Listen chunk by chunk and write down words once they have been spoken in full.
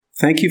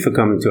Thank you for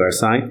coming to our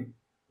site.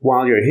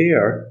 While you're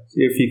here,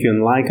 if you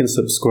can like and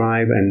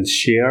subscribe and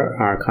share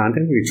our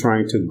content, we're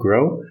trying to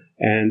grow.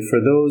 And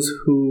for those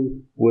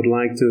who would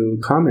like to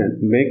comment,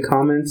 make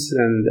comments,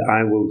 and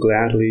I will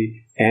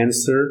gladly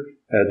answer,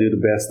 do the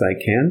best I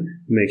can,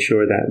 make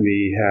sure that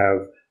we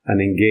have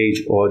an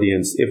engaged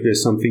audience. If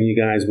there's something you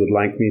guys would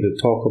like me to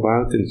talk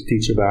about and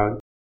teach about,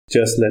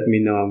 just let me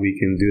know and we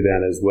can do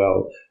that as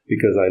well,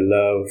 because I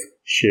love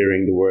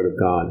sharing the Word of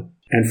God.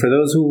 And for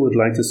those who would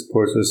like to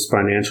support us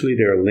financially,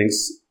 there are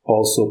links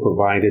also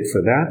provided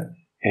for that.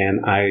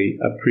 And I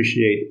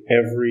appreciate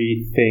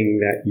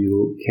everything that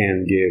you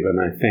can give, and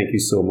I thank you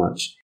so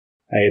much.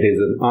 It is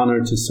an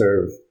honor to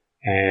serve,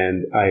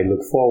 and I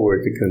look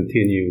forward to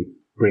continue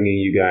bringing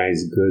you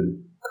guys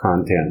good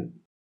content.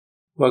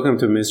 Welcome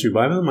to Mystery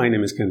Bible. My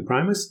name is Ken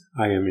Primus.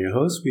 I am your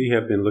host. We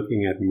have been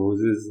looking at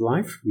Moses'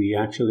 life. We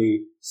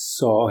actually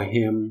saw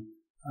him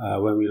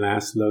when we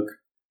last looked,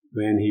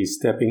 when he's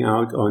stepping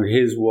out on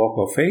his walk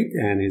of faith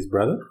and his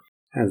brother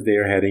as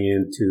they're heading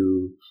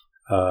into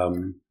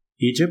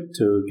Egypt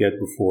to get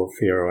before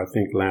Pharaoh. I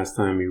think last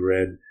time we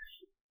read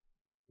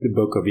the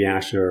book of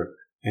Yasher,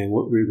 and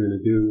what we're going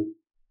to do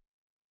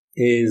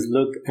is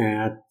look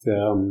at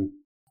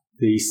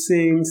the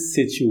same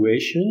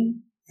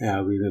situation.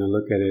 We're going to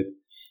look at it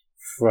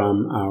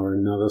from our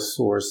another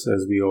source,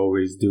 as we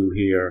always do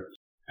here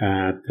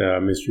at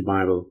Mystery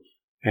Bible.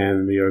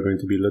 And we are going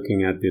to be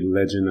looking at the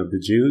legend of the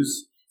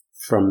Jews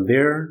from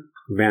their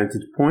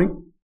vantage point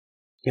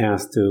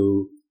as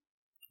to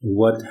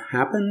what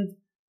happened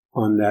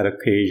on that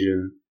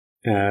occasion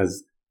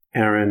as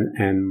Aaron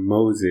and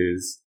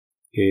Moses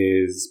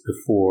is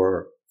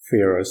before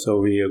Pharaoh.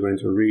 So we are going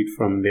to read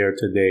from there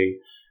today.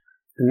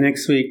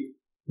 Next week,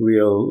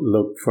 we'll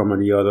look from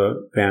the other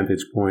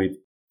vantage point,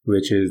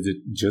 which is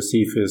the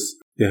Josephus,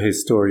 the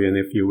historian,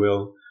 if you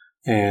will,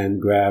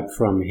 and grab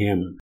from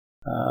him.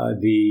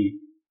 The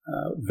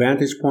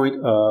vantage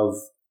point of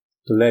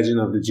the legend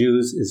of the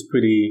Jews is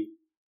pretty,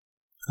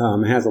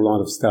 has a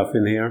lot of stuff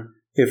in here.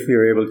 If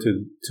you're able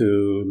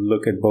to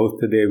look at both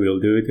today,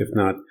 we'll do it. If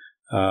not,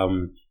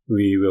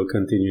 we will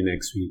continue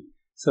next week.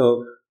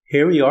 So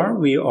here we are.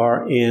 We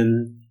are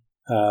in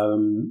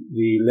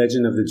the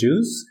legend of the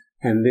Jews,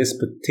 and this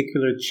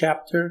particular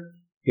chapter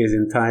is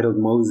entitled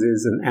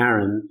Moses and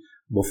Aaron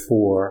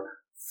before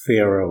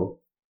Pharaoh.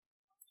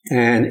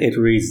 And it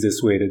reads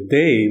this way: the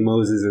day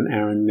Moses and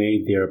Aaron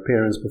made their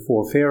appearance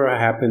before Pharaoh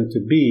happened to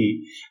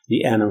be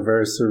the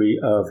anniversary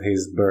of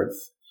his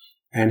birth.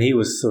 And he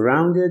was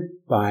surrounded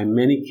by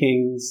many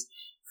kings,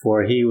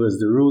 for he was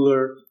the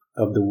ruler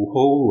of the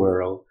whole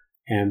world.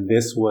 And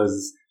this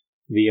was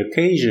the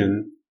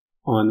occasion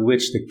on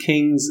which the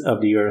kings of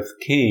the earth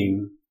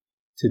came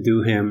to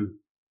do him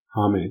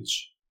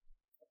homage.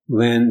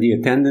 When the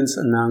attendants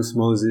announced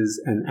Moses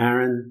and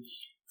Aaron,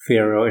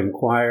 Pharaoh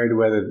inquired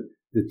whether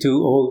the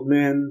two old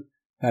men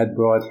had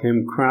brought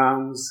him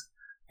crowns,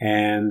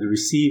 and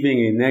receiving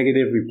a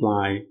negative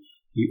reply,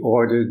 he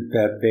ordered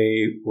that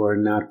they were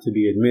not to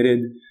be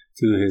admitted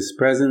to his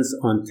presence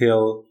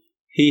until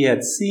he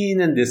had seen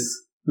and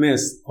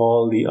dismissed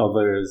all the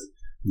others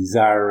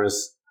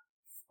desirous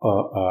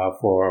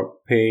for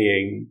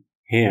paying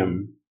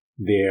him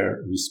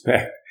their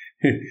respect.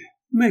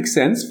 Makes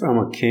sense from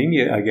a king,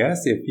 I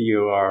guess, if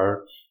you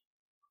are,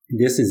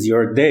 this is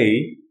your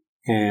day,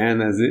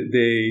 and as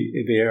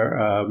their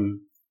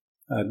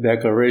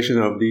declaration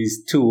of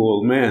these two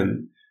old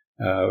men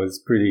was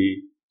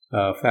pretty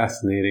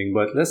fascinating.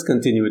 But let's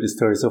continue with the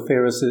story. So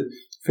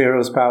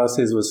Pharaoh's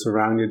palaces was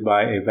surrounded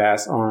by a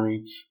vast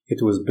army.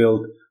 It was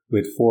built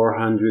with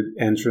 400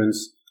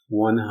 entrants,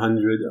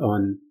 100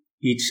 on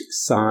each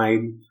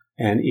side,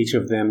 and each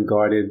of them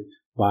guarded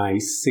by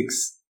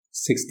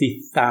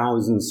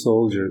 60,000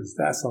 soldiers.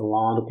 That's a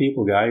lot of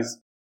people, guys.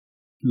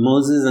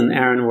 Moses and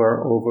Aaron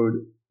were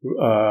overawed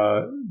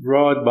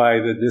by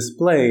the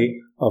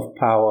display of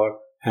power,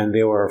 and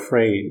they were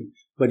afraid.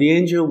 But the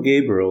angel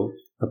Gabriel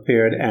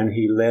appeared, and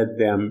he led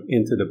them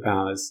into the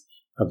palace,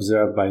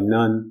 observed by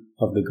none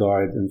of the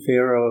guard. And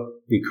Pharaoh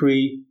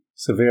decreed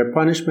severe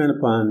punishment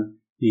upon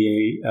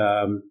the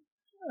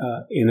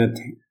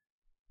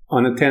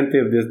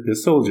unattentive the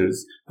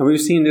soldiers. And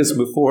we've seen this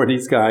before.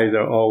 These guys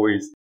are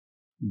always,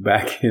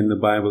 back in the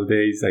Bible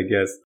days, I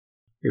guess,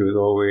 it was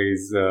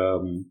always,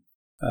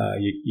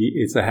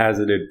 it's a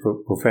hazarded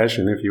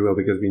profession, if you will,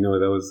 because we know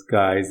those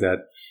guys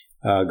that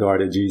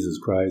guarded Jesus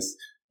Christ,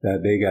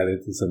 that they got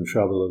into some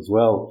trouble as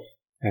well.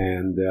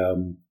 And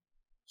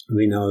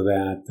we know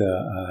that,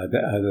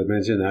 as I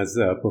mentioned, as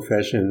a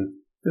profession,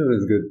 it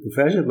was a good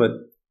profession, but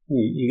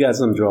you got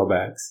some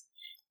drawbacks.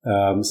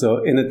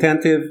 So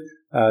inattentive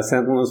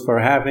sentinels for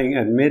having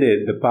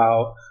admitted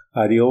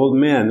the old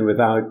men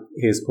without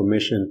his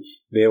permission,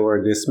 they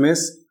were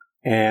dismissed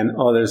and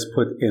others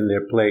put in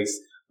their place.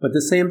 But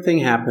the same thing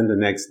happened the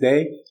next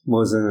day.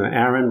 Moses and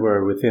Aaron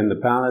were within the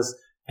palace,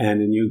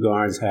 and the new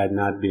guards had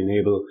not been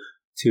able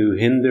to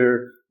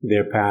hinder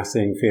their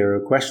passing. Pharaoh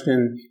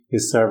questioned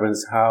his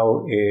servants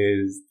how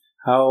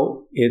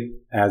it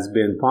has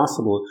been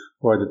possible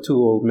for the two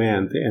old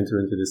men to enter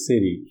into the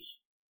city.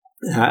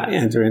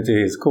 enter into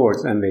his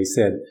courts. And they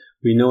said,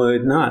 we know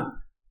it not.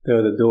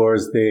 Though the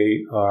doors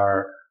they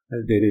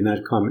did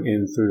not come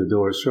in through the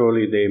doors.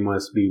 Surely they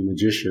must be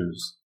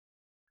magicians.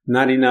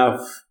 Not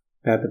enough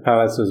that the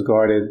palace was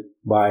guarded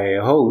by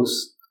a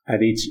host.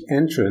 At each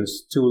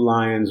entrance, 2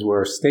 lions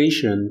were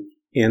stationed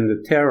in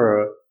the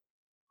terror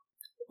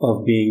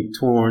of being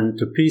torn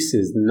to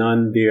pieces.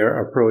 None dare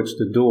approach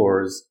the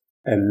doors,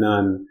 and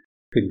none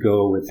could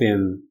go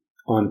within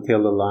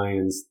until the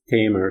lion's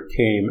tamer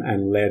came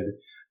and led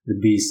the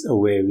beast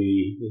away.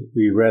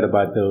 We read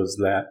about those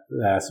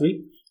last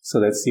week. So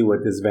let's see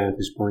what this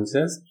vantage point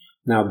says.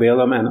 Now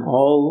Balaam and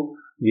all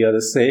the other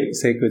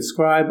sacred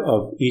scribe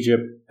of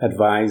Egypt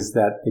advised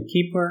that the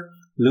keeper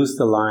loose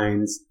the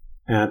lions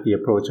at the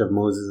approach of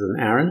Moses and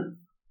Aaron,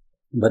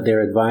 but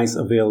their advice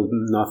availed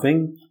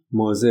nothing.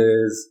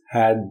 Moses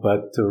had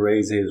but to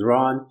raise his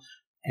rod,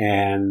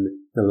 and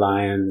the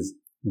lions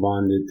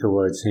bonded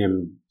towards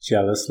him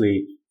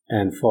jealously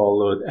and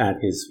followed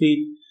at his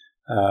feet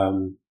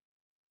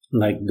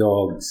like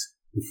dogs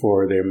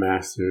before their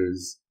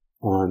masters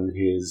on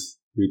his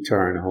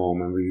return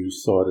home. And we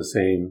saw the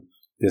same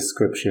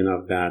description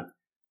of that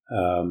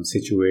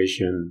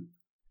situation.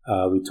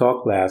 We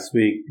talked last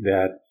week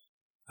that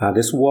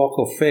this walk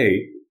of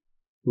faith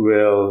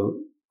will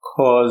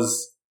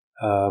cause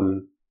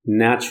the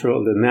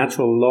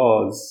natural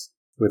laws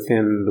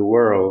within the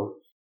world.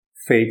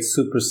 Faith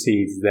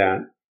supersedes that.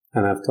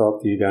 And I've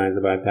talked to you guys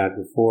about that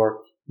before.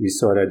 We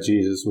saw that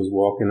Jesus was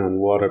walking on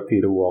water.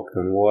 Peter walked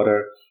on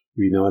water.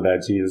 We know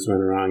that Jesus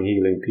went around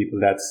healing people.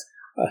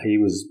 He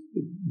was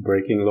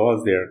breaking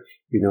laws there.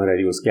 We know that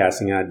he was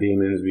casting out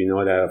demons. We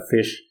know that a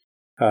fish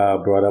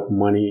brought up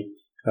money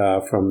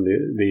from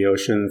the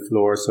ocean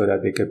floor so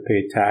that they could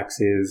pay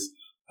taxes.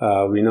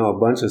 We know a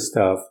bunch of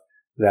stuff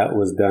that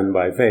was done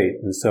by faith.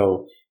 And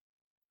so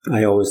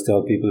I always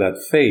tell people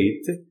that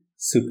faith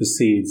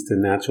supersedes the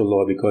natural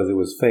law, because it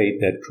was faith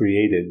that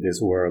created this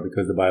world,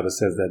 because the Bible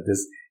says that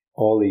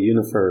all the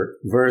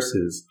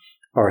universes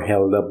are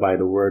held up by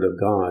the word of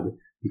God,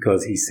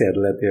 because he said,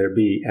 let there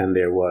be, and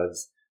there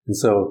was. And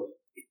so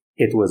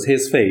it was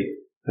his faith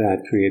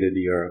that created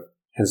the earth.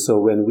 And so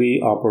when we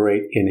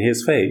operate in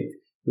his faith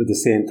with the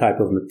same type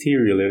of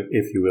material,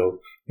 if you will,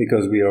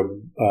 because we are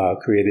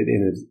created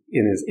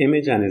in his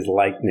image and his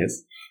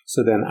likeness,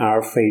 so then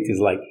our faith is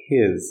like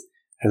his.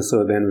 And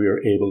so then we are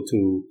able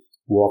to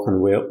walk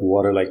on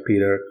water like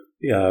Peter.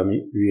 We are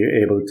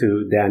able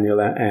to, Daniel,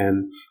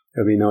 and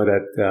we know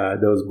that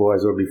those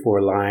boys were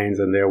before lions,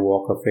 and their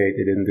walk of faith,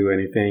 they didn't do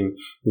anything.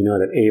 We know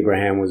that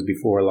Abraham was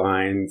before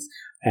lions,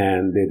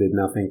 and they did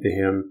nothing to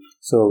him.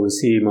 So we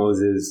see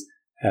Moses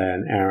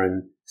and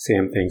Aaron,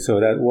 same thing. So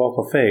that walk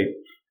of faith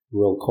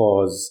will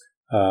cause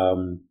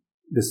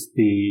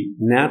the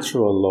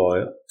natural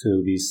law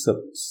to be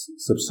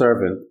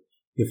subservient,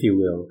 if you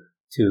will,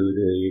 to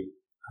the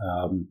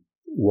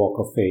walk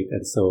of faith.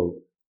 And so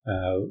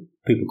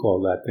people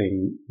call that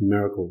thing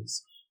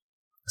miracles.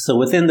 So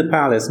within the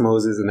palace,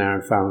 Moses and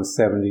Aaron found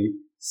 70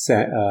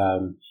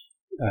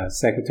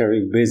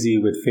 secretaries busy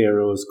with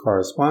Pharaoh's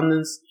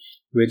correspondence,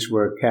 which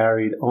were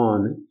carried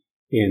on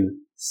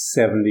in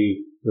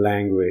 70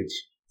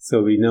 language.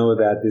 So we know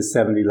that this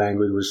 70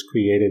 language was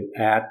created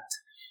at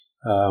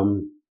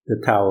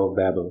the Tower of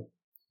Babel,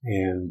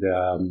 and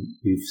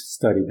we've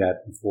studied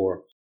that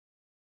before.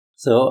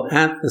 So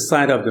at the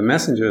sight of the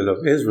messengers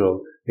of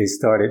Israel, they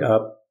started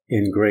up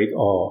in great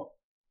awe.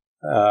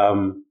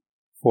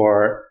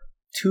 For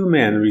 2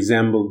 men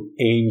resembled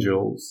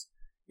angels.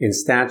 In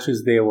stature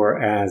they were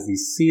as the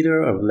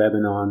cedar of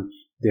Lebanon.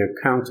 Their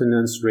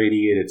countenance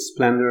radiated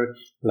splendor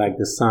like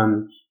the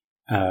sun.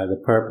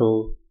 The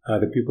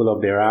pupil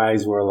of their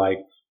eyes were like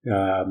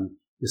the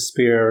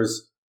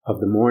spears of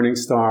the morning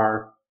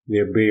star.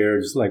 Their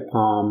beards like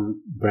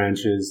palm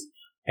branches,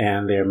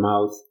 and their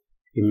mouth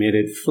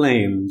emitted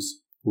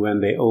flames when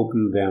they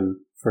opened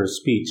them for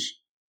speech.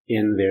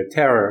 In their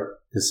terror,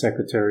 the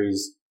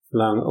secretaries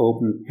flung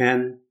open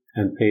pen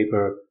and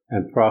paper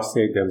and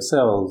prostrate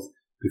themselves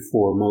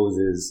before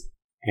Moses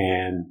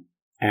and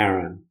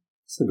Aaron.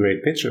 It's a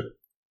great picture.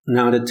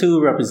 Now the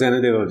 2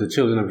 representatives of the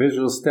children of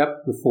Israel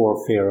stepped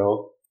before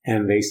Pharaoh,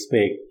 and they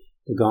spake,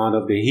 the God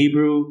of the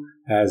Hebrew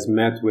has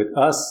met with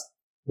us.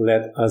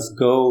 Let us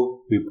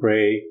go, we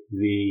pray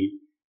thee,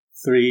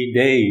 3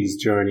 days'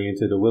 journey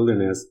into the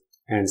wilderness,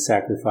 and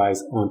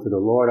sacrifice unto the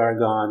Lord our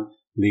God,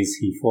 lest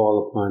he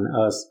fall upon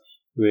us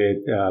with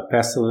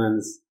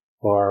pestilence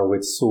or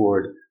with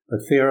sword.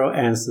 But Pharaoh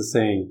answered,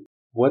 saying,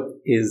 what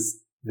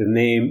is the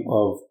name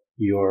of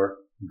your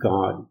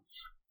God?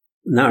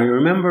 Now, you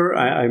remember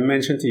I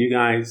mentioned to you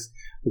guys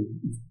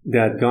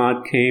that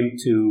God came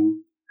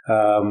to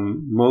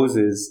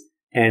Moses,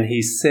 and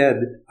he said,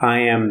 I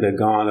am the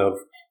God of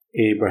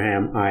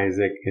Abraham,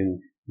 Isaac,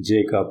 and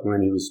Jacob,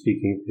 when he was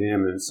speaking to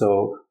him. And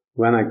so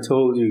when I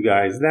told you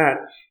guys that,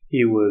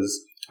 he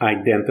was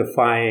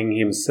identifying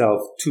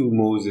himself to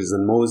Moses.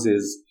 And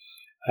Moses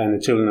and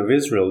the children of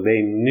Israel,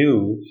 they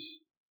knew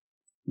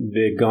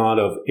the God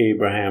of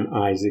Abraham,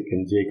 Isaac,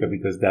 and Jacob,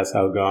 because that's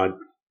how God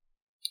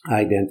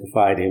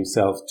identified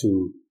himself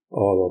to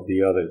all of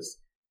the others.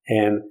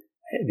 And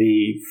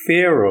the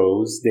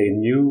pharaohs, they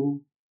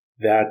knew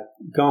that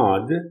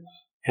God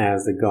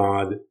as the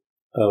God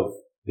of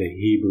the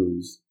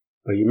Hebrews.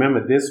 But you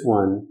remember this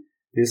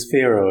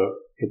Pharaoh,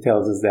 it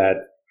tells us that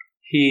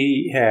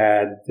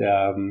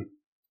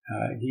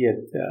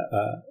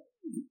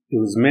it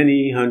was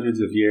many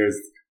hundreds of years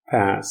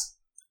past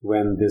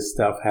when this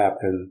stuff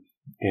happened,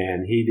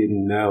 and he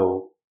didn't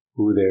know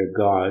who their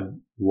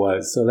God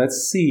was. So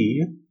let's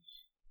see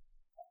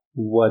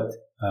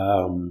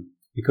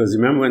because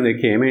remember when they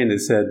came in, it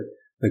said,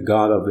 the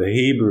God of the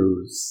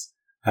Hebrews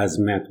has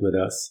met with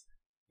us.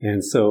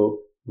 And so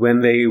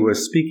when they were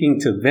speaking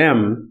to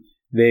them,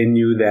 they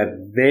knew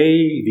that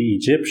the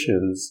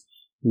Egyptians,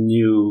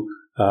 knew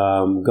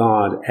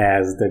God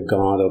as the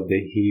God of the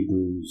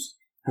Hebrews.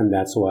 And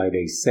that's why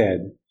they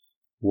said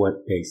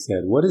what they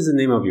said. What is the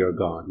name of your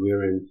God?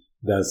 Wherein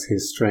does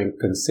his strength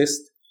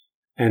consist?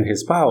 And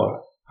his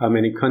power? How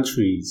many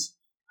countries?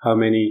 How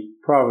many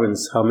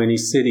provinces? How many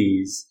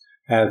cities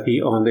hath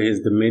he under his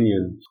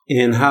dominion?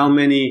 In how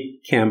many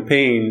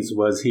campaigns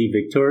was he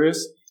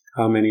victorious?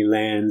 How many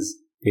lands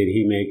did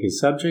he make his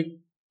subject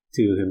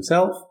to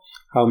himself?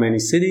 How many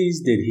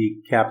cities did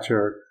he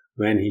capture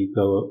when he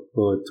go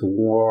to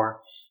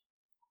war?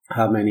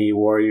 How many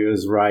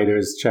warriors,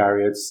 riders,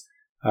 chariots,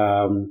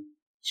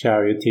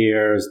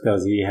 charioteers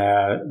does he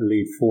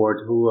lead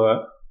forth?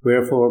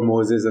 Wherefore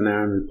Moses and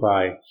Aaron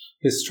reply,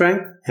 his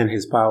strength and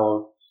his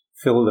power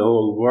fill the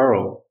whole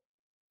world.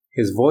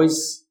 His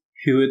voice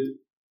heweth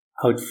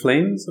out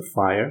flames of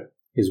fire.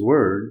 His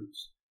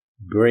words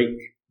break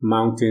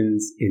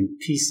mountains in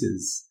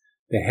pieces.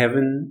 The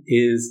heaven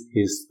is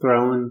his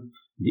throne,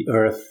 the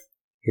earth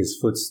his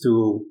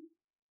footstool.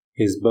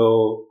 His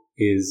bow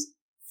is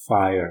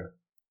fire.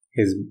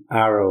 His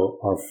arrow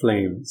are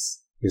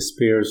flames. His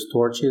spears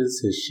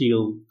torches, his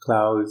shield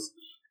clouds,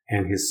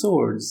 and his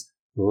swords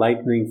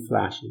lightning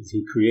flashes.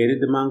 He created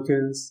the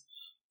mountains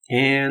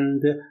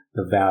and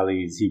the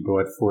valleys. He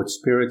brought forth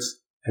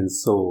spirits and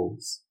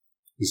souls.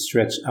 He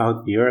stretched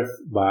out the earth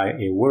by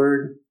a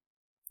word.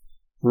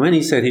 When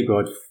he said he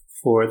brought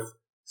forth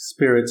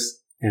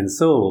spirits and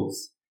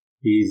souls,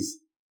 he's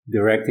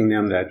directing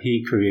them that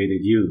he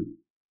created you.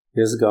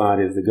 This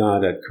God is the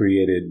God that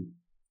created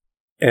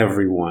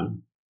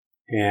everyone.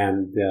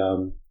 And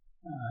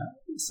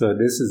so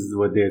this is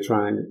what they're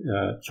trying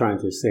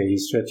to say. He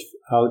stretched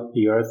out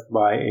the earth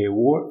by a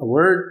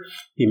word.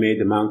 He made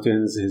the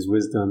mountains his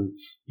wisdom.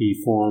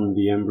 He formed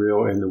the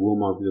embryo in the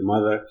womb of the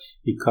mother.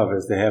 He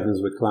covers the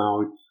heavens with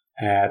cloud.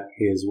 At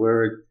his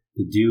word,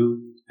 the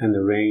dew and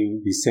the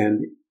rain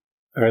descend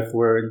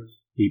earthward.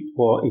 He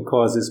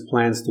causes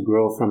plants to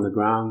grow from the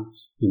ground.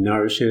 He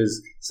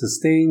nourishes,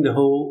 sustain the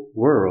whole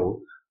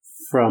world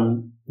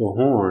from the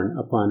horn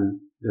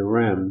upon the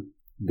rim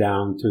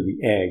down to the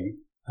egg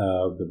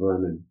of the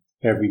vermin.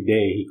 Every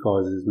day he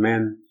causes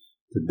men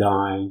to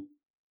die.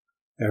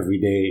 Every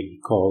day he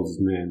calls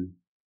men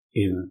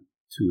into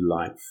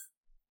life.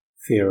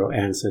 Pharaoh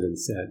answered and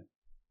said,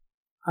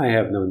 I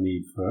have no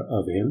need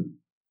of him.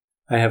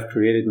 I have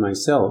created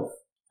myself.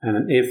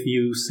 And if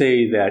you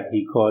say that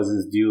he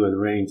causes dew and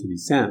rain to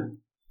descend,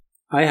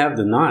 I have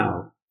the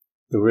Nile,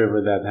 the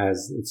river that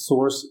has its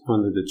source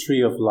under the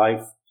tree of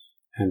life,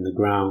 and the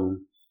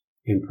ground,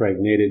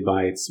 impregnated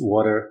by its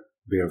water,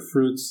 bear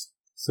fruits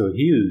so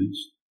huge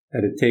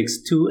that it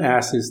takes 2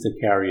 asses to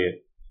carry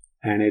it,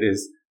 and it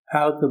is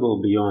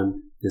palatable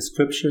beyond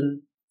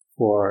description,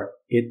 for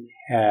it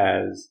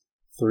has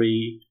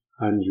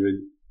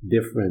 300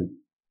 different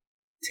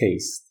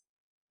tastes.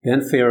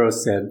 Then Pharaoh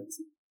said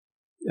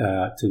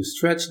to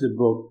stretch the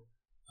book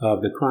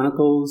of the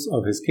chronicles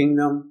of his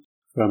kingdom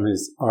from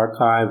his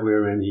archive,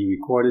 wherein he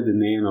recorded the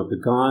name of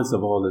the gods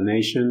of all the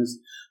nations,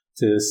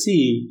 to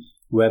see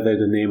whether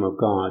the name of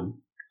God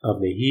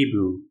of the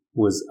Hebrew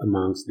was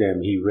amongst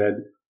them. He read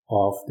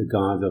off the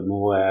gods of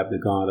Moab, the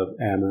god of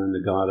Ammon,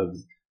 the god of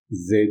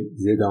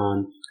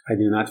Zidon. I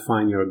do not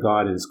find your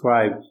God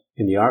inscribed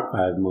in the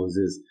archive,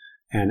 Moses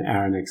and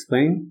Aaron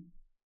explained.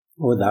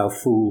 O thou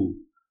fool,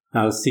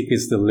 thou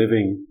seekest the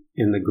living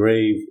in the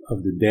grave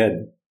of the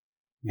dead.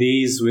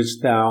 These which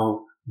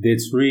thou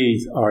didst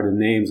read are the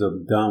names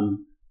of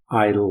dumb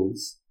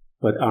idols,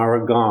 but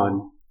our God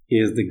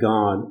is the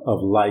God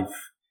of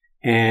life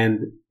and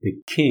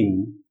the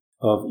King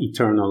of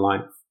eternal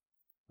life.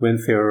 When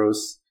Pharaoh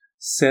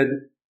said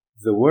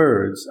the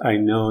words, I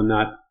know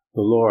not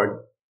the Lord,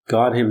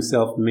 God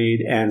himself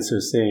made answer,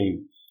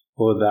 saying,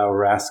 O thou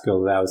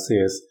rascal, thou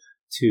sayest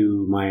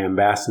to my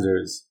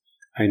ambassadors,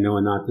 I know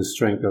not the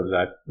strength of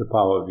the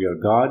power of your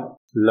God.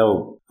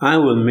 Lo, I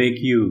will make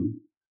you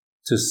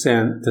to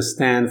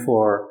stand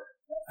for,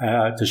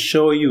 to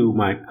show you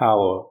my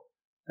power,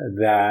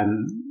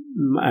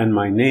 and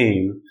my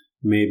name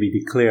may be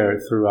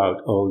declared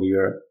throughout all the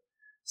earth.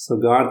 So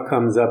God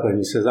comes up and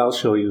he says,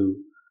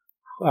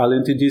 I'll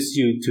introduce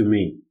you to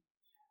me.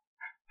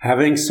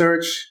 Having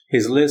searched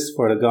his list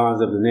for the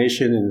gods of the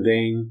nation in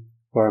vain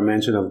for a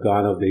mention of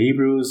God of the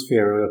Hebrews,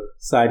 Pharaoh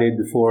cited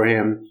before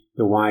him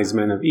the wise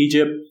men of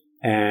Egypt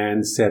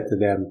and said to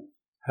them,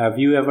 Have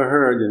you ever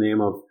heard the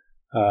name of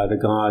the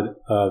God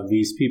of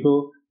these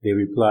people? They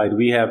replied,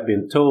 we have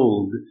been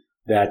told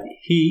that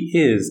he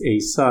is a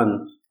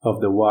son of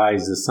the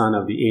wise, the son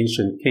of the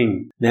ancient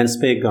king. Then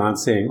spake God,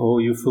 saying, O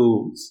you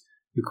fools,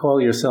 you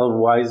call yourself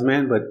wise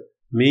men, but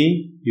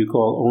me you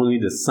call only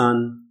the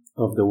son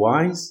of the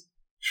wise?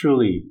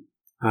 Truly,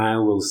 I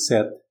will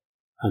set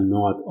a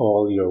naught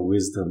all your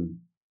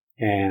wisdom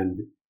and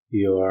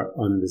your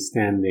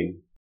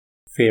understanding.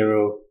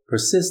 Pharaoh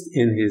persists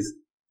in his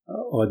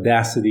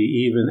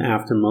audacity even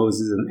after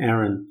Moses and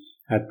Aaron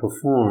had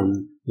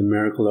performed the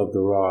miracle of the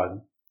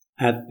rod.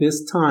 At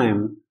this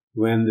time,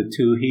 when the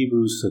two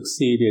Hebrews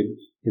succeeded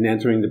in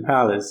entering the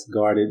palace,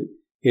 guarded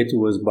it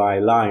was by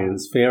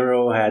lions,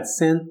 Pharaoh had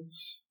sent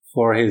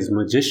for his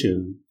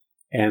magician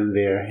and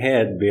their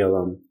head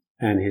Balaam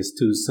and his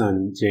two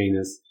sons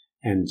Janus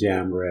and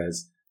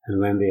Jambres. And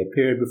when they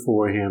appeared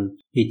before him,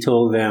 he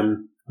told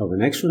them of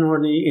an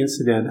extraordinary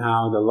incident,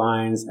 how the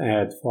lions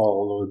had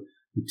followed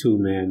the two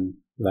men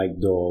like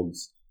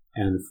dogs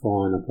and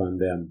fawned upon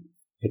them.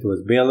 It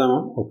was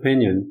Balaam's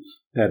opinion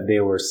that they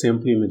were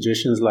simply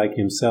magicians like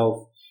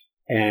himself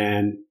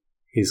and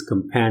his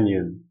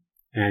companion,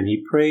 and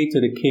he prayed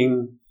to the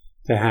king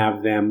to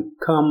have them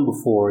come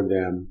before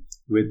them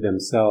with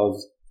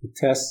themselves to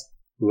test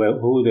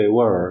who they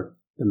were,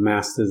 the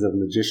masters of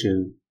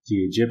magician, the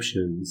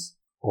Egyptians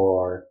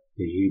or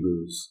the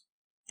Hebrews.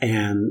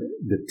 And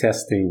the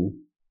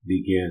testing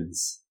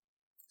begins.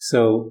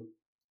 So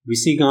we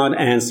see God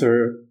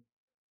answer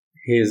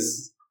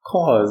his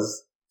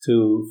cause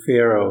to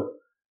Pharaoh.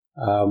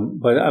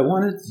 But I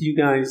wanted you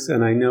guys,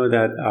 and I know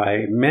that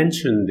I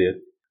mentioned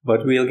it,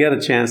 but we'll get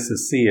a chance to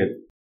see it,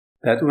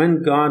 that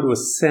when God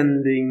was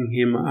sending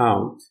him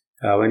out,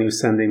 when he was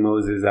sending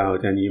Moses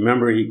out, and you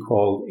remember he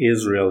called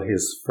Israel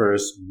his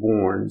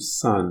firstborn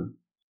son.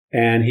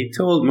 And he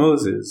told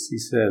Moses, he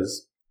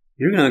says,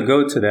 you're going to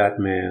go to that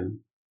man,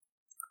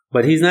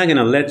 but he's not going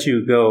to let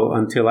you go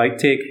until I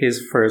take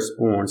his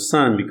firstborn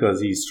son,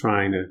 because he's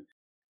trying to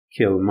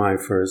kill my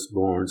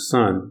firstborn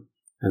son.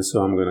 And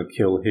so I'm going to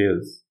kill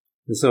his.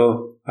 And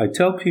so I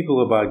tell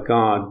people about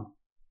God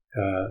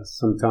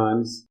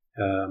sometimes.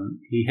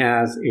 He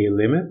has a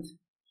limit.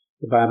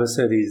 The Bible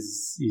said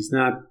he's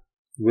not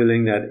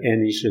willing that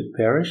any should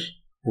perish.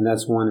 And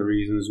that's one of the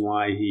reasons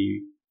why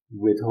he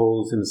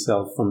withholds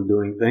himself from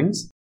doing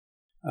things.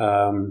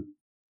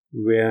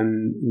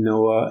 When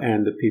Noah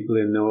and the people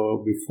in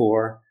Noah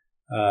before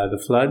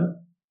the flood,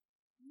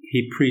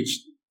 he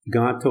preached,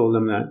 God told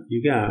them that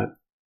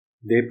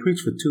they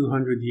preached for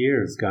 200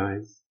 years,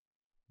 guys,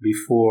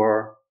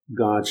 before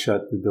God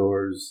shut the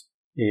doors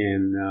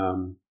in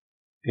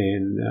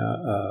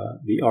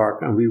the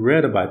ark. And we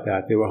read about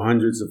that. There were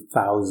hundreds of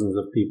thousands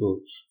of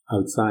people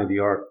outside the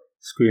ark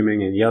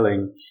screaming and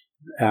yelling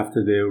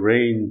after the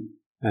rain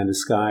and the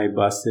sky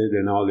busted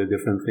and all the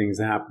different things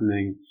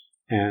happening.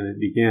 And it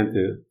began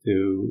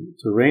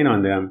to rain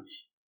on them.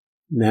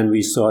 Then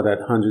we saw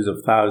that hundreds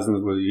of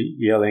thousands were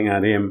yelling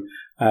at him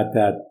at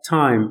that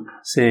time,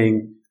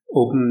 saying,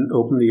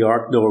 open the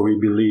ark door, we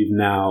believe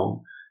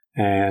now.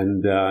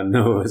 And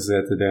Noah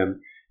said to them,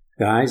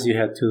 guys, you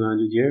had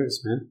 200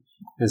 years, man.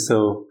 And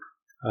so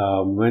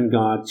when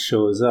God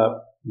shows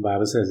up, the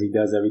Bible says he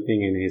does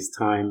everything in his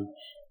time.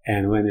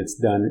 And when it's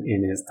done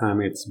in his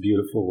time, it's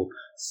beautiful.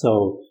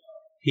 So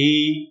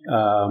he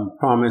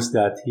promised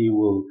that he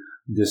will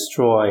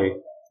destroy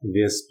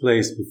this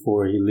place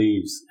before he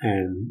leaves.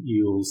 And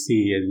you will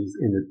see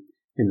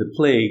in the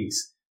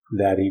plagues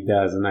that he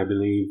does. And I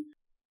believe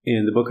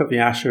in the book of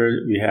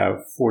Yashar, we have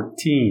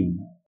 14.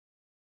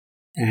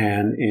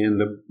 And in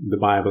the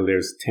Bible,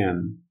 there's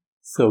 10.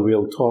 So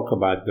we'll talk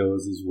about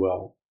those as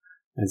well.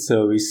 And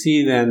so we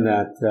see then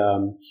that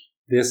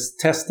this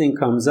testing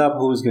comes up.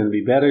 Who's going to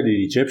be better,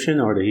 the Egyptian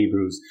or the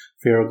Hebrews?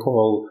 Pharaoh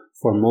called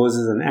for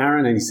Moses and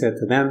Aaron, and he said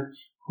to them,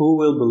 who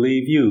will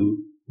believe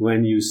you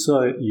when you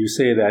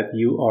say that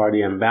you are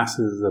the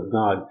ambassadors of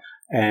God,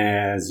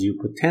 as you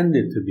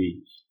pretended to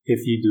be,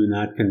 if you do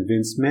not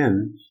convince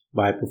men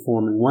by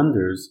performing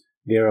wonders?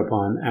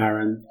 Thereupon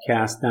Aaron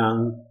cast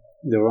down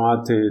the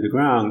rod to the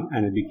ground,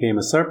 and it became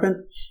a serpent.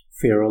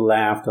 Pharaoh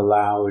laughed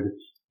aloud.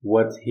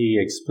 What he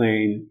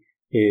explained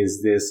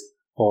is this: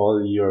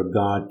 all your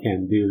God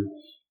can do.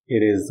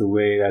 It is the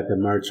way that the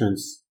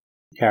merchants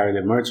carry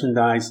their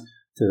merchandise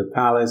to the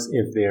palace,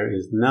 if there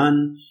is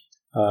none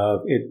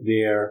of it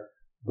there.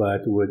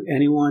 But would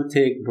anyone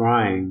take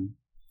brine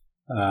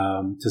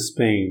to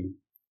Spain,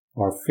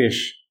 or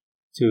fish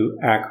to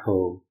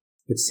Akho?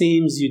 It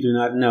seems you do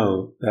not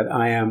know that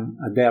I am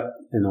adept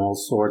in all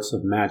sorts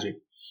of magic.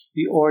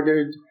 He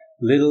ordered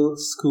little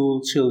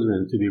school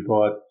children to be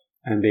brought,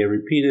 and they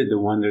repeated the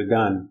wonder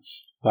done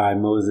by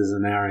Moses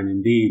and Aaron.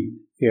 Indeed,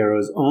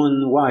 Pharaoh's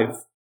own wife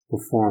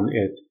performed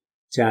it.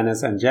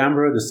 Janus and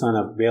Jambres, the son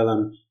of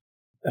Balaam,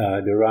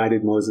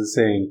 derided Moses,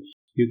 saying,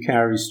 you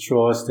carry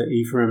straws to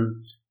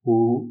Ephraim,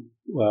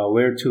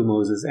 whereto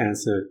Moses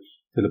answered,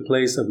 to the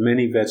place of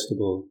many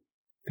vegetables,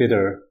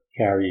 thither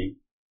carry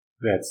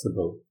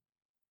vegetable.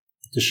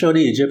 To show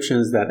the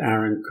Egyptians that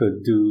Aaron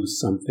could do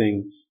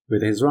something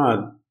with his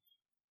rod,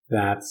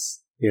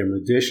 that's their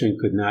magician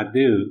could not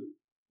do,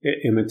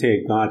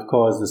 imitate. God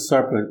caused the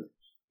serpent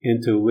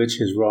into which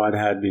his rod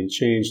had been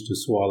changed to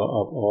swallow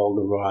up all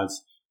the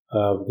rods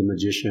of the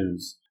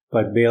magicians.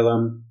 But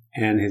Balaam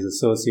and his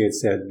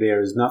associates said,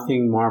 "There is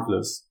nothing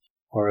marvelous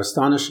or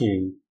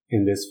astonishing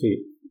in this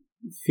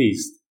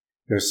feast.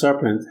 Your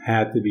serpent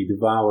had to be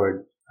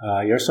devoured.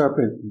 Your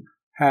serpent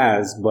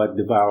has but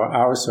devoured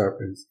our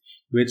serpents,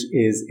 which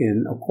is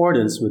in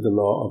accordance with the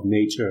law of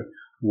nature.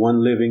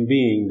 One living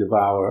being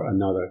devour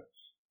another.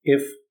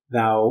 If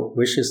thou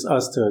wishest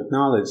us to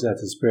acknowledge that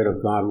the Spirit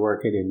of God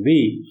worketh in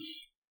thee,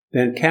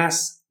 then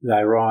cast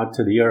thy rod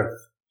to the earth,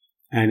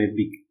 and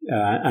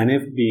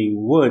if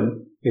being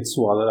wood it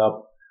swallowed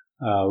up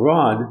a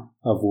rod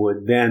of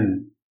wood,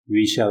 then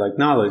we shall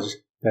acknowledge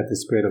that the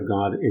Spirit of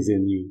God is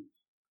in you."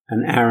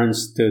 And Aaron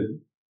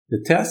stood the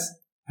test.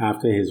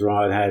 After his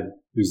rod had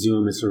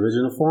resumed its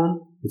original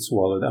form, it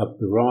swallowed up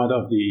the rod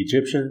of the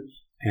Egyptian,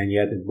 and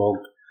yet it bulk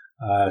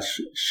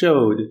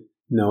showed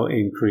no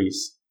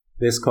increase.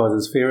 This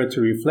causes Pharaoh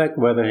to reflect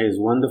whether his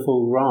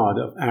wonderful rod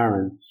of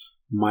Aaron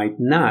might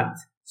not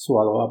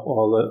swallow up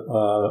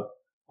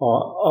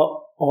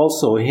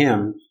also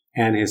him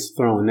and his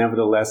throne.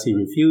 Nevertheless, he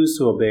refused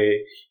to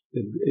obey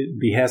the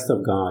behest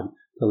of God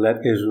to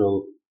let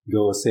Israel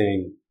go,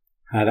 saying,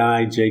 "Had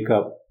I,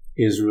 Jacob,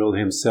 Israel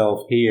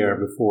himself here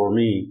before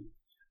me,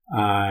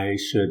 I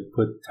should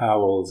put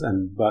towels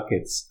and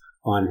buckets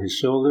on his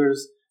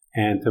shoulders."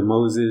 And to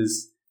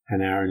Moses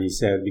and Aaron he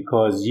said,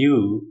 "Because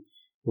you,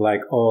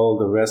 like all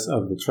the rest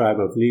of the tribe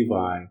of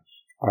Levi,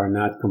 are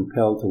not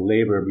compelled to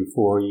labor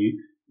before you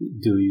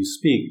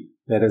speak,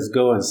 let us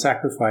go and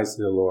sacrifice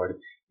to the Lord.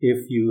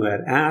 If you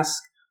had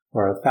asked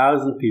for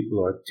 1,000 people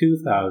or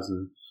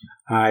 2,000,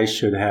 I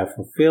should have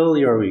fulfilled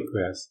your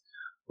request,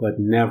 but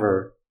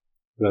never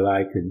will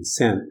I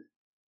consent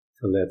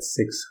to let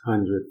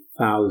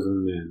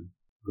 600,000 men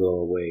go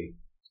away."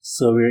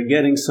 So we're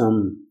getting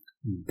some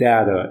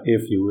data,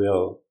 if you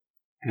will,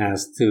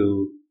 as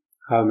to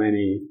how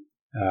many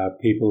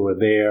people were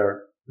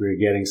there. We're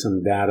getting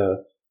some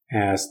data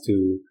as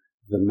to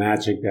the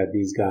magic that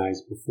these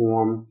guys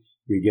perform.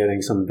 We're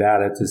getting some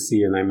data to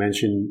see, and I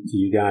mentioned to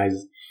you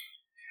guys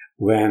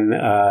when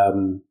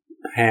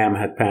Ham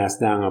had passed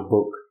down a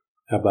book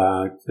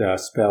about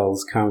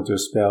spells, counter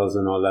spells,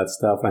 and all that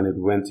stuff, and it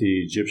went to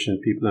Egyptian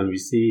people, and we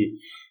see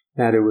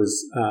that it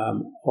was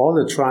all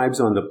the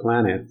tribes on the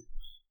planet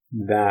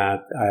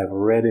that I've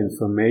read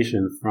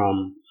information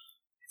from.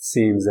 It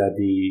seems that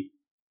the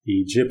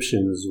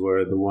Egyptians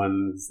were the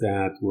ones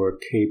that were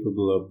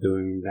capable of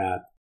doing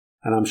that.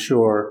 And I'm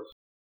sure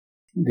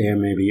there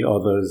may be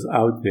others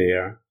out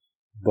there,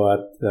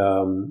 but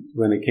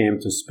when it came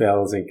to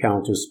spells and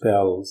counter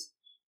spells,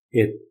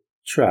 it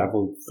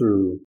traveled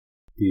through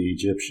the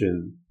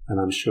Egyptian, and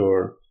I'm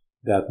sure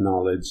that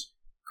knowledge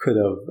could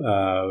have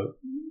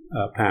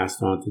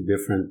passed on to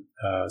different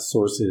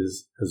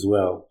sources as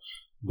well.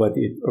 But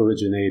it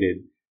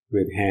originated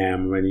with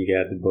Ham when he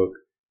got the book,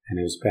 and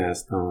it was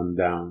passed on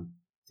down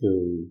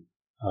to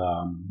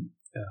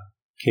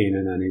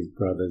Canaan and his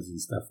brothers and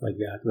stuff like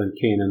that. When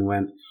Canaan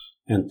went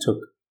and took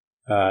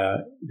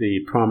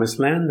the promised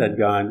land that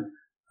God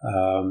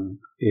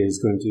is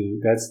going to,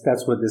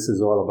 that's what this is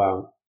all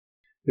about.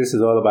 This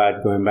is all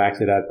about going back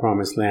to that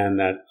promised land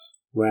that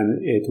when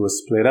it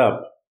was split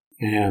up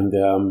and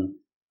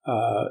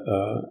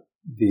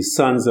the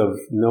sons of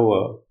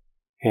Noah,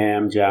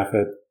 Ham,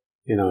 Japheth,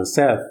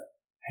 Seth,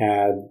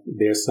 had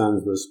their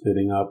sons were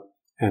splitting up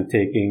and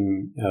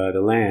taking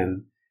the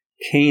land.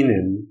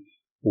 Canaan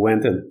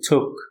went and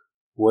took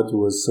what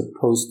was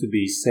supposed to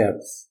be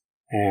Seth's,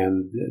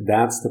 and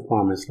that's the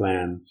promised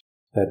land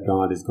that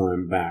God is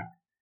going back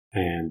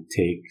and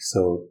take.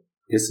 So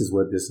this is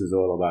what this is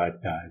all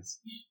about, guys.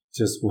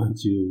 Just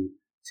want you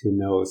to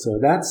know. So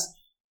that's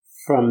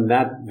from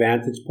that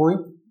vantage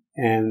point.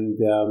 And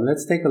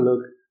let's take a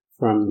look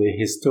from the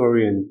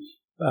historian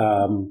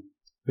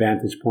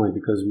vantage point,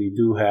 because we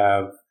do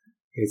have,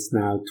 it's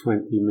now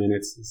 20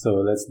 minutes.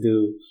 So let's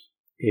do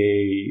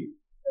a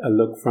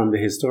look from the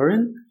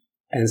historian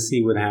and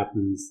see what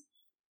happens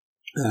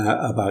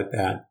about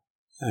that.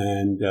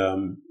 And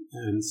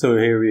so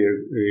here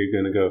we're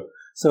going to go.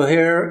 So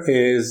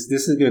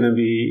this is going to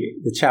be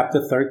the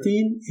chapter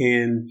 13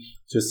 in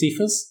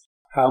Josephus,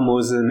 how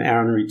Moses and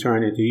Aaron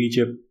returned into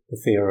Egypt to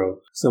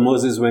Pharaoh. So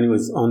Moses, when he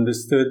was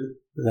understood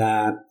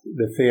that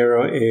the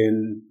Pharaoh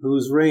in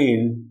whose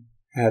reign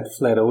had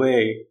fled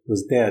away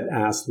was dead,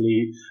 asked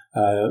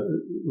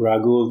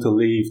Ragul to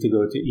leave to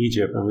go to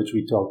Egypt, and which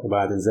we talked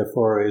about, and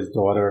Zipporah, his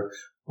daughter,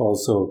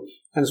 also.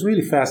 And it's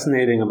really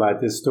fascinating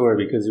about this story,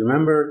 because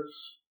remember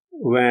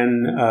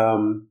when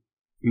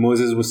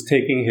Moses was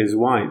taking his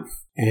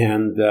wife,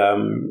 and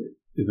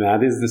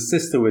that is the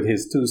sister with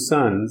his two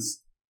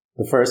sons.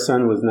 The first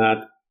son was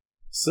not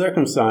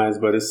circumcised,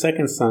 but his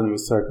second son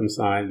was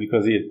circumcised,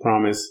 because he had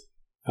promised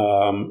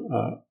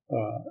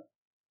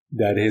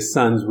that his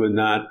sons would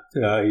not,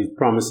 he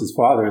promised his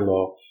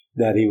father-in-law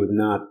that he would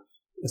not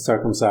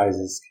circumcise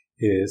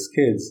his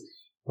kids.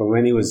 But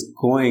when he was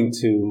going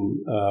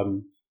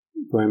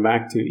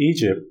back to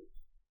Egypt,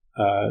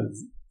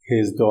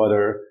 his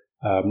daughter,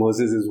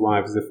 Moses'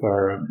 wife,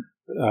 Zipporah,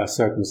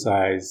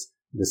 circumcised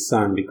the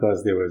son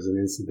because there was an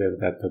incident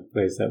that took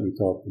place that we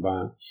talked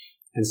about.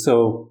 And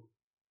so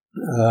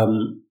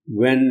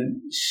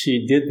when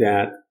she did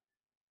that,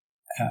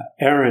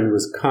 Aaron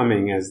was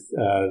coming as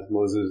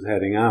Moses was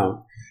heading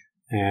out.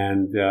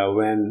 And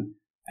when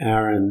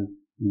Aaron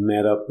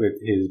met up with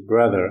his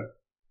brother,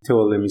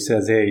 told him, he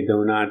says, hey,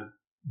 do not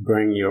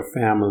bring your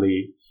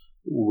family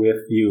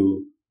with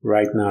you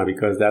right now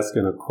because that's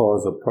going to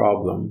cause a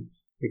problem.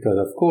 Because,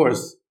 of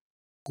course,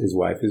 his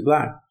wife is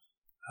black.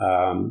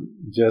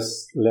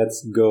 Just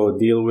let's go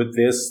deal with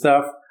this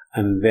stuff.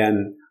 And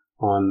then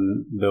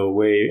on the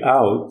way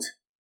out,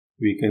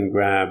 we can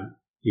grab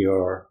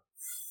your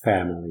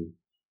family.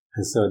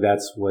 And so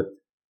that's what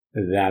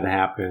that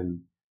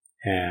happened.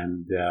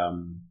 And,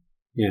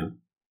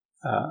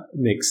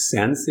 makes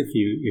sense if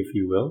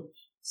you will.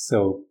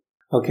 So,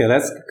 okay,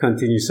 let's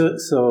continue.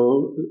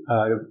 So,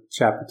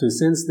 chapter 2.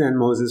 Since then,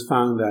 Moses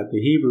found that the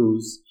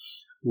Hebrews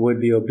would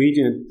be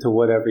obedient to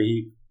whatever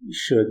he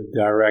should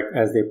direct,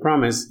 as they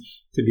promised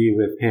to be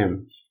with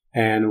him,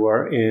 and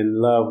were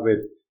in love with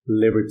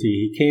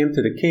liberty. He came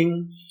to the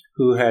king,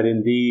 who had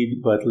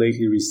indeed but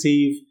lately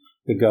received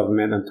the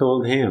government, and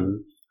told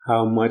him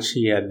how much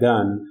he had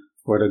done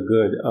for the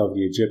good of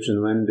the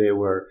Egyptians when they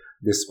were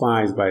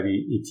despised by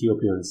the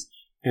Ethiopians,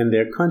 and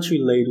their country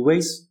laid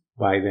waste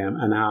by them,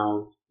 and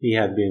how he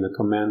had been a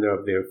commander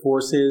of their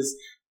forces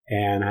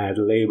and had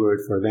labored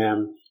for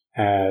them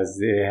as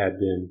they had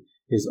been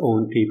his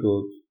own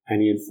people.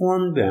 And he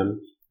informed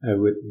them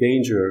with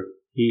danger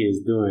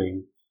he's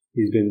been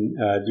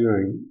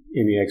doing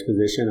in the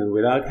exposition, and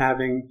without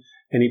having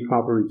any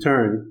proper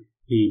return,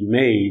 he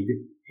made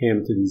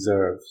him to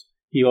deserve.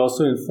 He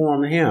also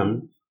informed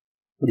him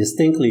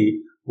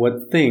distinctly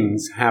what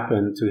things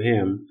happened to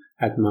him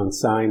at Mount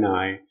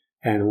Sinai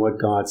and what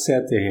God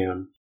said to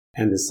him,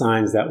 and the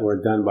signs that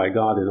were done by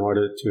God in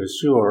order to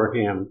assure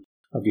him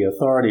of the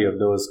authority of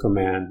those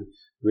commands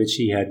which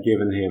he had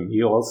given him.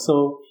 He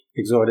also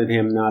exhorted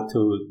him not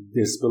to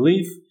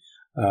disbelieve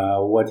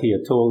what he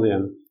had told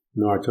him,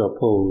 nor to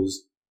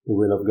oppose the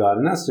will of God.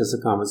 And that's just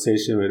a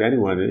conversation with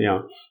anyone.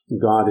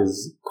 God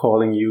is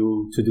calling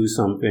you to do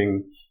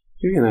something.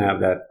 You're going to have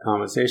that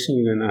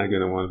conversation. You're not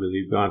going to want to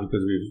believe God,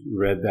 because we've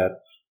read that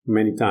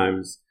many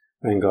times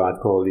when God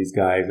called these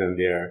guys and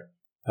they're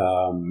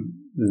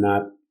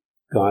not,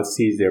 God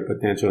sees their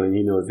potential and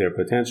he knows their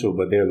potential,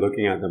 but they're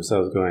looking at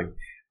themselves going,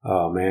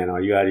 oh man, are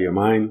you out of your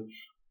mind?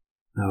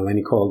 When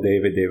he called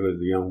David, David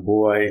was a young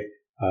boy.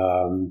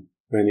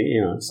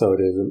 So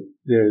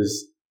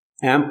there's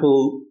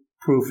ample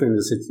proof in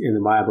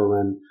the Bible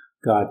when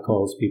God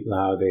calls people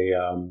how they,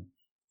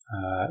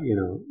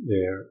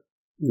 they're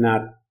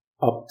not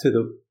up to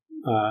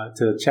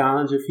the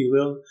challenge, if you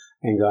will,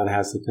 and God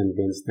has to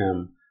convince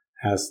them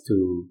as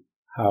to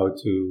how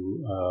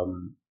to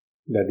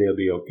that they'll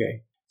be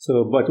okay.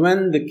 So, but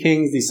when the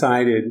kings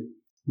decided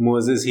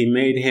Moses, he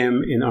made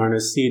him in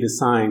earnest see the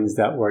signs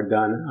that were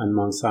done on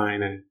Mount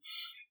Sinai.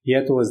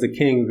 Yet was the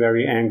king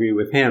very angry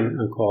with him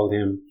and called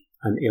him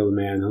an ill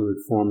man who had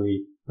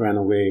formerly ran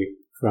away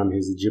from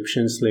his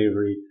Egyptian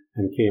slavery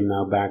and came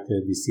now back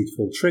to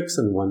deceitful tricks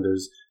and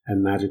wonders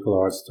and magical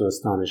arts to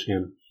astonish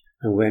him.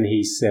 And when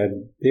he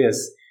said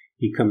this,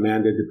 he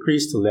commanded the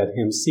priest to let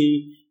him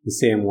see the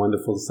same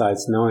wonderful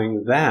sights,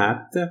 knowing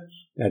that the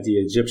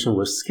Egyptian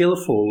was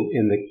skillful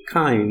in the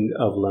kind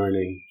of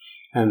learning,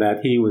 and that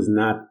he was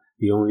not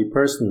the only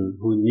person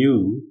who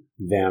knew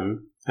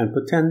them and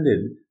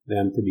pretended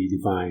them to be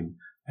divine.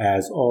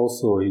 As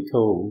also he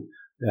told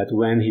that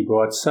when he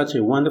brought such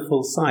a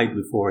wonderful sight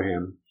before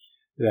him,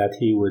 that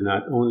he would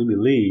not only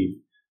believe,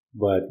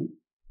 but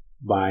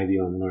by the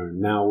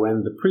unlearned. Now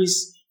when the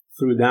priests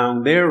threw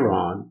down their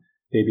rod,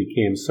 they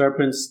became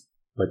serpents,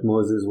 but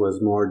Moses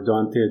was more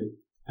daunted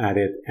at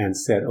it and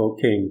said, O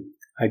king,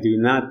 I do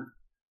not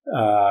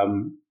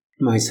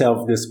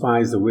myself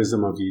despise the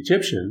wisdom of the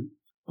Egyptian,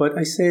 but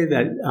I say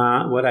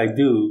that what I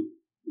do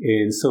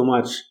in so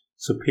much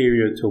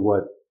superior to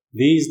what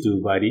these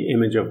do by the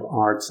image of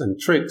arts and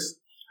tricks,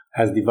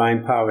 as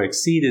divine power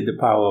exceeded the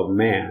power of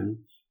man.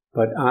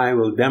 But I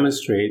will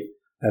demonstrate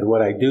that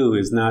what I do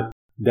is not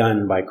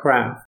done by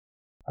craft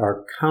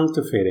or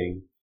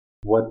counterfeiting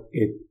what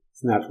is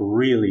not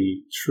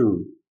really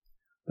true,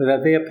 but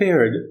that they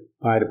appeared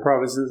by the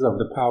providences of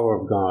the power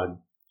of God.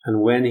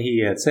 And when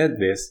he had said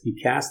this, he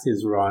cast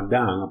his rod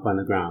down upon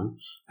the ground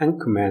and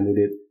commanded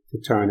it to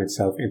turn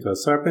itself into a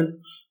serpent.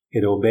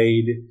 It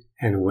obeyed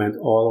and went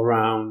all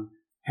around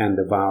and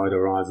devoured the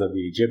rods of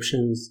the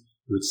Egyptians,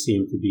 which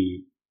seemed to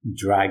be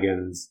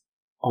dragons,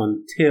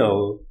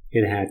 until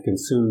it had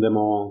consumed them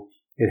all.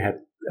 It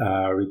had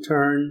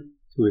returned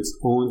to its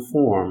own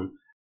form,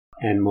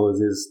 and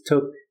Moses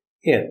took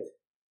it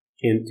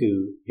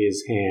into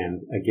his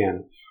hand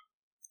again.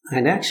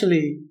 And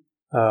actually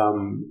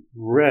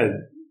read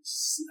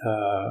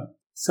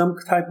some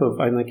type of,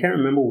 and I can't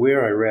remember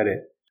where I read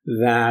it,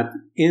 that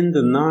in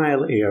the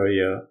Nile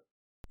area,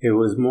 it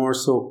was more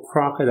so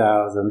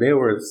crocodiles, and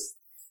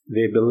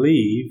they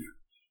believe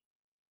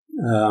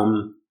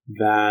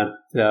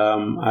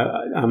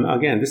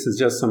Again, this is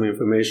just some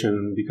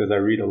information because I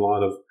read a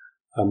lot of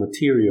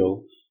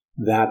material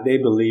that they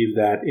believe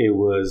that it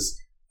was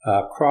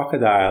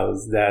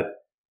crocodiles that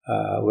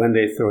when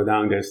they throw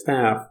down their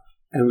staff.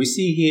 And we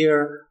see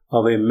here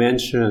of a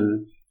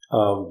mention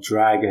of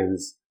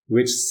dragons,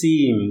 which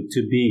seem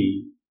to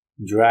be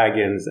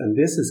dragons. And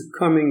this is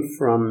coming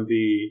from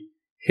the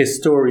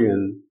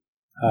historian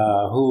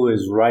who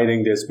is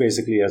writing this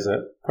basically as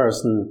a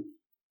person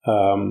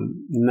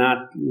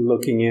not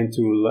looking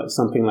into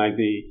something like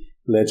the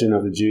legend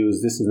of the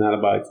Jews. This is not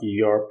about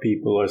your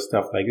people or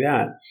stuff like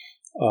that,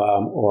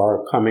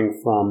 or coming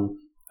from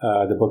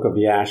the book of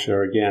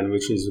Yasher again,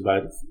 which is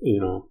about,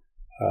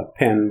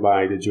 penned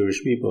by the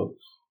Jewish people.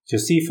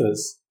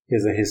 Josephus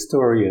is a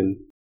historian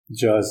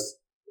just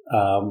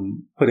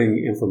putting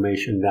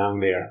information down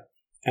there.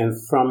 And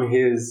from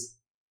his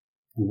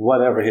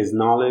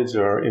knowledge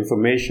or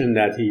information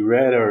that he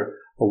read or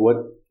what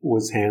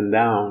was handed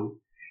down,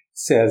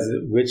 says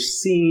which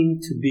seem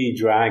to be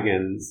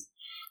dragons.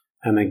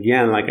 And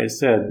again, like I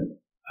said,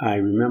 I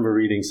remember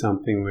reading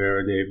something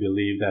where they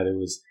believed that it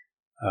was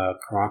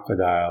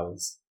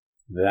crocodiles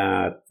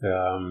that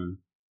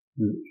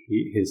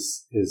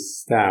his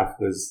staff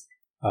was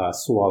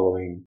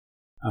swallowing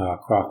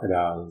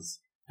crocodiles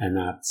and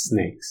not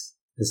snakes.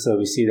 And so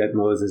we see that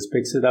Moses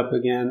picks it up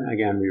again.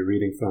 Again, we're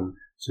reading from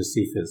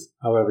Josephus.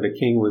 However, the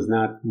king was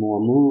not more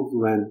moved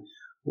when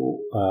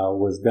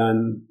was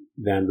done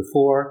than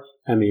before.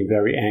 I mean,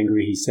 very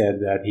angry, he said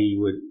that he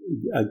would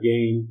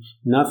gain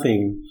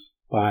nothing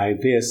by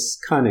this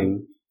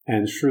cunning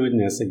and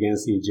shrewdness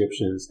against the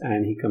Egyptians.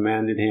 And he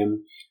commanded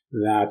him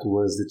that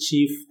was the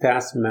chief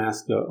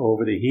taskmaster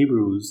over the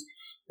Hebrews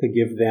to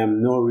give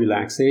them no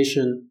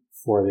relaxation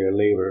for their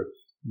labor,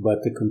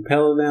 but to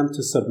compel them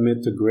to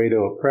submit to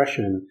greater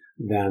oppression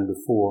than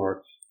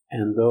before.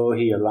 And though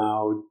he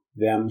allowed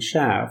them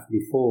chaff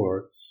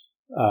before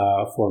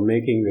for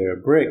making their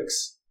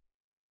bricks,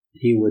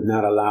 he would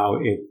not allow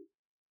it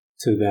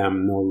to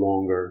them no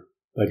longer,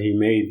 but he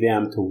made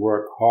them to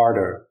work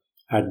harder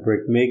at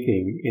brick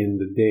making in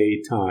the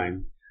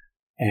daytime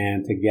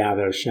and to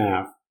gather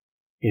chaff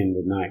in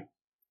the night.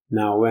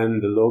 Now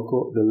when the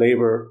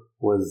labor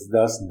was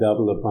thus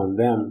doubled upon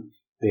them,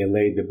 they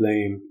laid the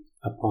blame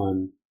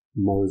upon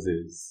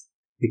Moses,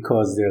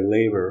 because their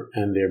labor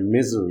and their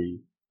misery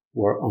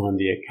were on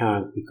the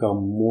account become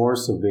more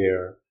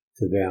severe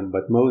to them.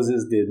 But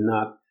Moses did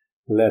not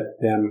let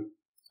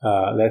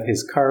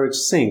his courage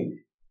sink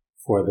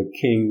for the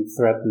king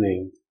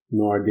threatening,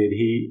 nor did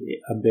he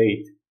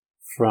abate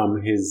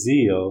from his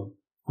zeal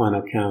on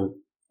account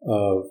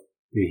of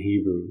the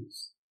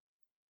Hebrews.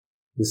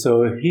 And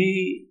so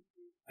he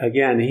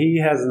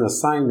has an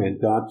assignment.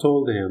 God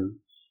told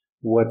him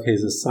what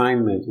his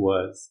assignment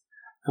was.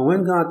 And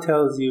when God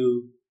tells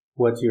you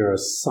what your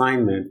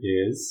assignment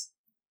is,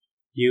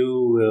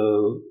 you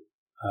will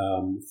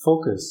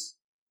focus,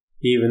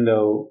 even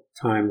though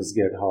times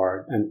get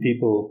hard and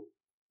people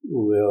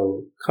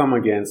will come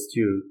against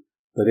you.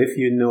 But if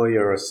you know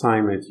your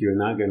assignment, you're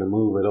not going to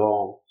move at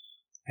all.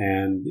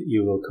 And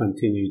you will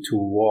continue to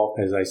walk,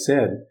 as I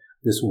said,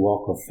 this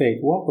walk of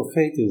faith. Walk of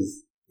faith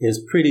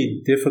is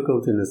pretty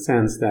difficult in the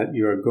sense that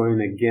you're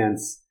going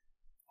against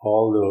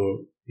all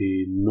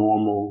the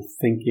normal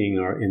thinking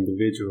or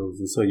individuals.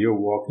 And so you're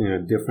walking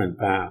a different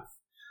path.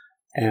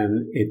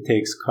 And it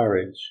takes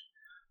courage.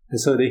 And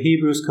so the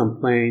Hebrews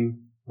complained,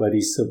 but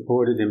he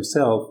supported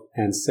himself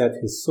and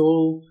set his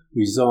sole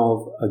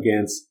resolve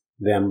against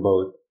them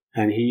both.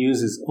 And he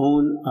used his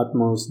own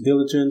utmost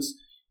diligence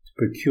to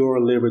procure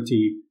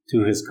liberty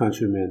to his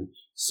countrymen.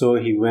 So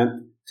he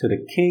went to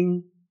the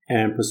king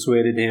and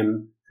persuaded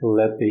him to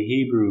let the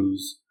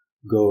Hebrews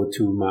go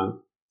to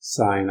Mount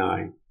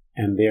Sinai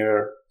and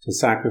there to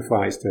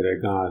sacrifice to their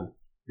God,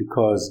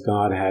 because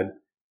God had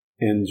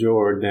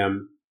enjoined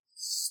them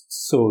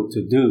so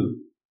to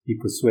do. He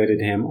persuaded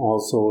him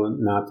also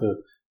not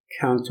to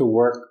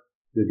counterwork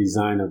the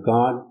design of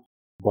God,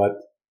 but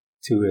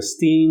to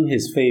esteem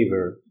his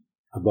favor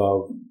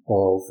above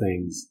all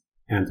things,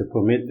 and to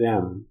permit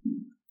them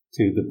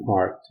to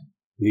depart,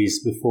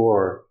 lest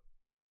before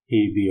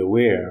he be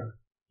aware,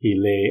 he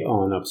lay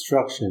on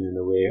obstruction in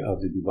the way of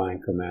the divine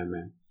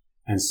commandment.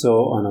 And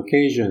so on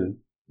occasion,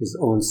 his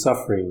own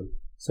suffering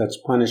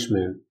such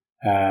punishment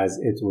as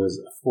it was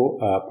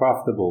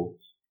profitable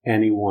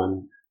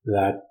anyone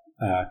that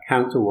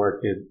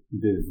counterworked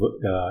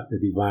the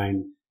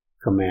divine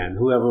command.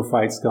 Whoever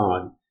fights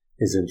God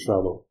is in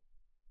trouble.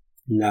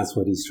 And that's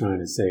what he's trying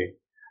to say.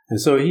 And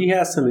so he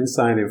has some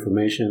inside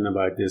information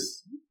about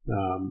this,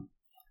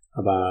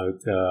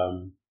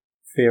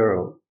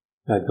 Pharaoh,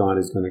 that God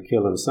is going to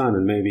kill his son.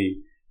 And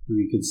maybe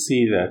we could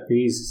see that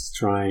he's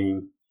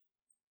trying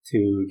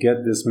to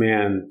get this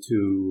man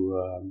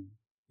to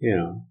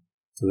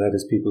let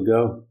his people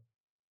go,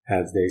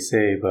 as they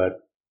say.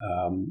 But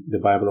the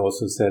Bible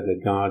also said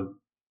that God,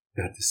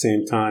 at the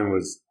same time,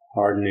 was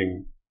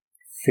hardening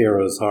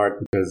Pharaoh's heart,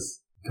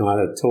 because God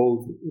had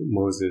told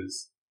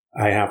Moses,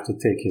 I have to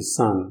take his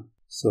son,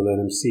 so let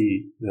him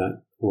see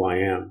that who I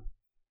am.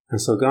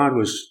 And so God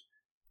was,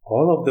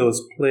 all of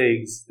those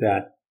plagues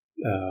that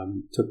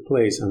took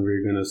place, and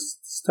we're going to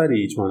study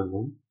each one of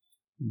them,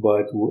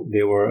 but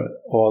they were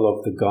all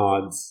of the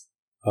gods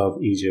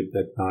of Egypt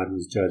that God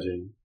was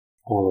judging,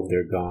 all of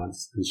their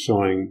gods, and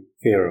showing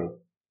Pharaoh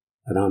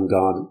that I'm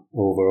God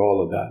over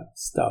all of that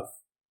stuff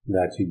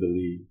that you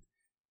believe,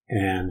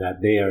 and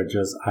that they are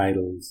just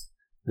idols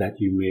that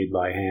you made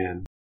by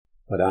hand.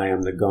 But I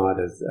am the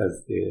God, as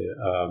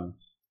the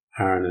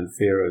Aaron and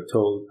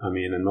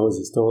and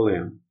Moses told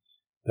him,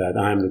 that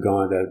I'm the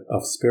God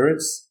of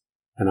spirits,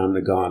 and I'm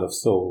the God of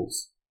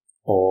souls,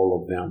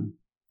 all of them.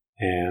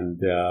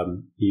 And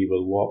he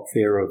will walk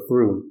Pharaoh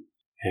through.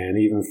 And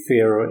even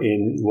Pharaoh,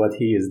 in what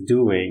he is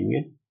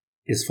doing,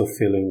 is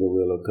fulfilling the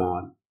will of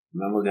God.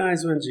 Remember,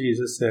 guys, when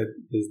Jesus said,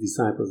 his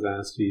disciples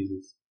asked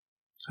Jesus,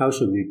 how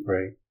should we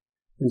pray?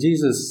 And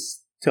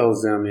Jesus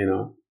tells them,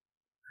 and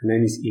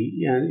then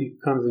he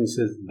comes and he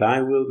says,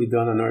 thy will be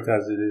done on earth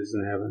as it is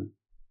in heaven.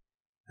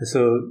 And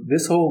so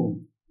this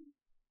whole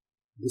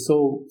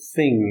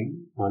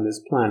thing on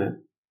this planet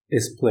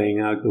is playing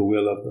out the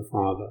will of the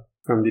Father.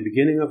 From the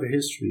beginning of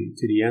history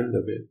to the end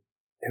of it,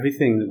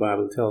 everything the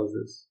Bible tells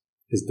us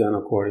is done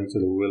according to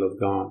the will of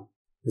God.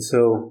 And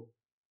so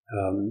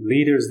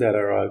leaders that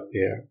are out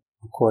there,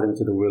 according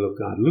to the will of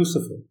God,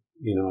 Lucifer,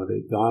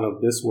 the God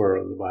of this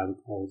world, the Bible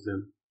calls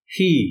him,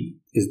 he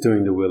is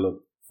doing the will of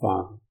the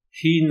Father.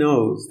 He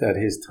knows that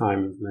his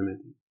time is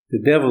limited.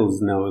 The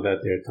devils know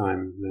that their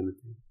time is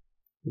limited.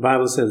 The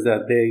Bible says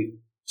that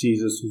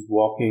Jesus was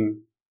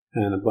walking,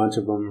 and a bunch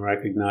of them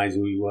recognized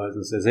who he was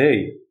and says,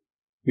 hey,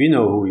 we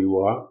know who you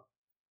are.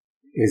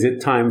 Is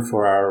it time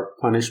for our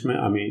punishment?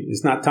 I mean,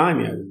 it's not time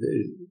yet.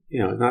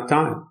 It's not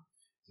time.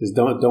 Just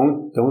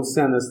don't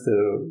send us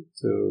to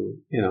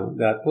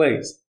that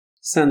place.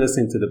 Send us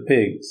into the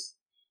pigs.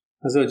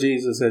 And so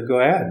Jesus said, go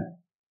ahead.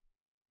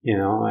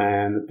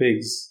 And the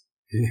pigs,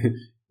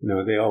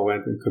 they all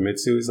went and commit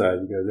suicide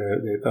because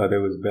they thought that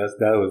was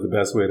the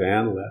best way to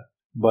handle that.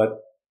 But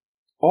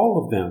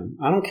all of them,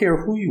 I don't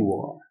care who you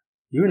are.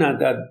 You're not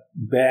that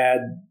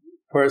bad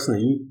person.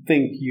 You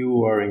think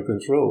you are in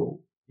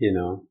control.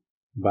 The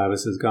Bible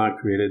says God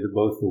created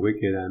both the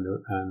wicked and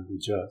the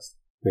just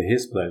for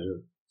his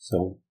pleasure.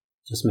 So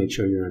just make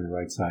sure you're on the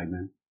right side,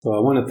 man. So I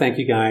want to thank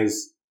you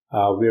guys.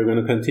 We're going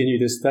to continue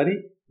this study.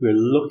 We're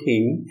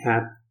looking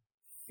at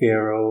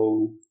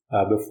Pharaoh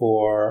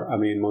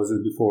Moses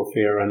before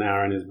Pharaoh, and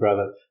Aaron, his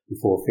brother,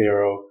 before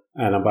Pharaoh,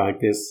 and about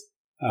this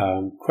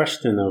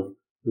question of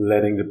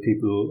letting the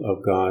people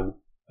of God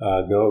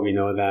go. We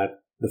know that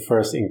the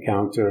first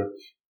encounter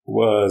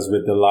was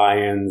with the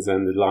lions,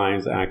 and the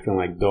lions acting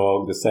like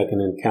dogs. The second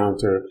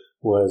encounter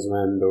was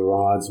when the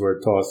rods were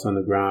tossed on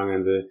the ground,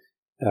 and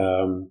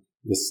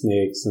the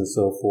snakes and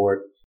so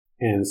forth.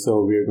 And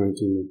so we're going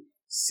to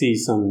see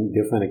some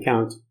different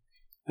accounts.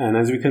 And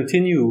as we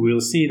continue, we'll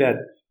see that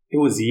it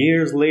was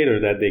years later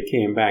that they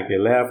came back. They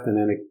left, and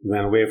then they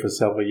went away for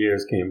several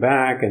years, came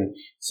back. And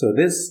so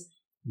this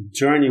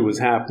journey was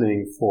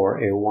happening for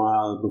a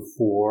while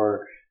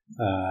before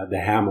the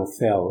hammer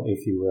fell,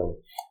 if you will.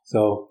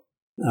 So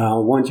I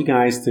want you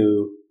guys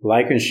to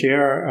like and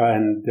share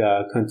and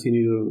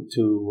continue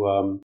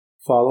to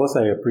follow us.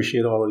 I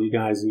appreciate all of you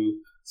guys who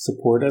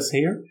support us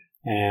here.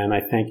 And I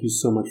thank you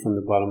so much from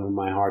the bottom of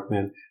my heart,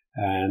 man.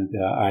 And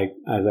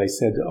as I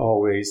said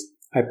always,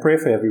 I pray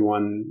for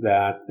everyone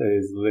that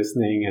is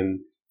listening and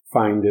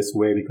find this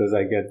way, because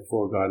I get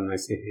before God and I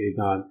say, hey,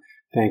 God,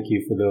 thank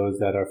you for those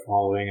that are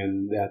following,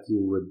 and that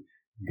you would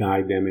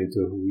guide them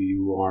into who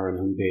you are and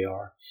who they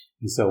are.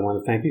 And so I want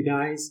to thank you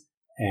guys.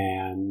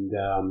 And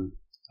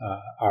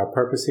our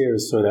purpose here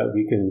is so that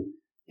we can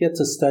get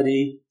to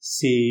study,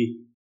 see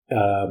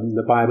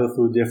the Bible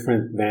through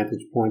different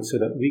vantage points, so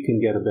that we can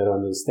get a better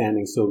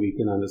understanding, so we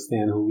can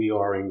understand who we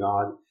are in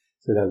God,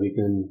 so that we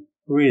can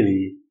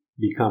really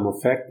become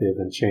effective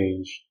and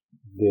change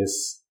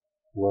this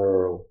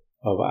world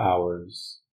of ours.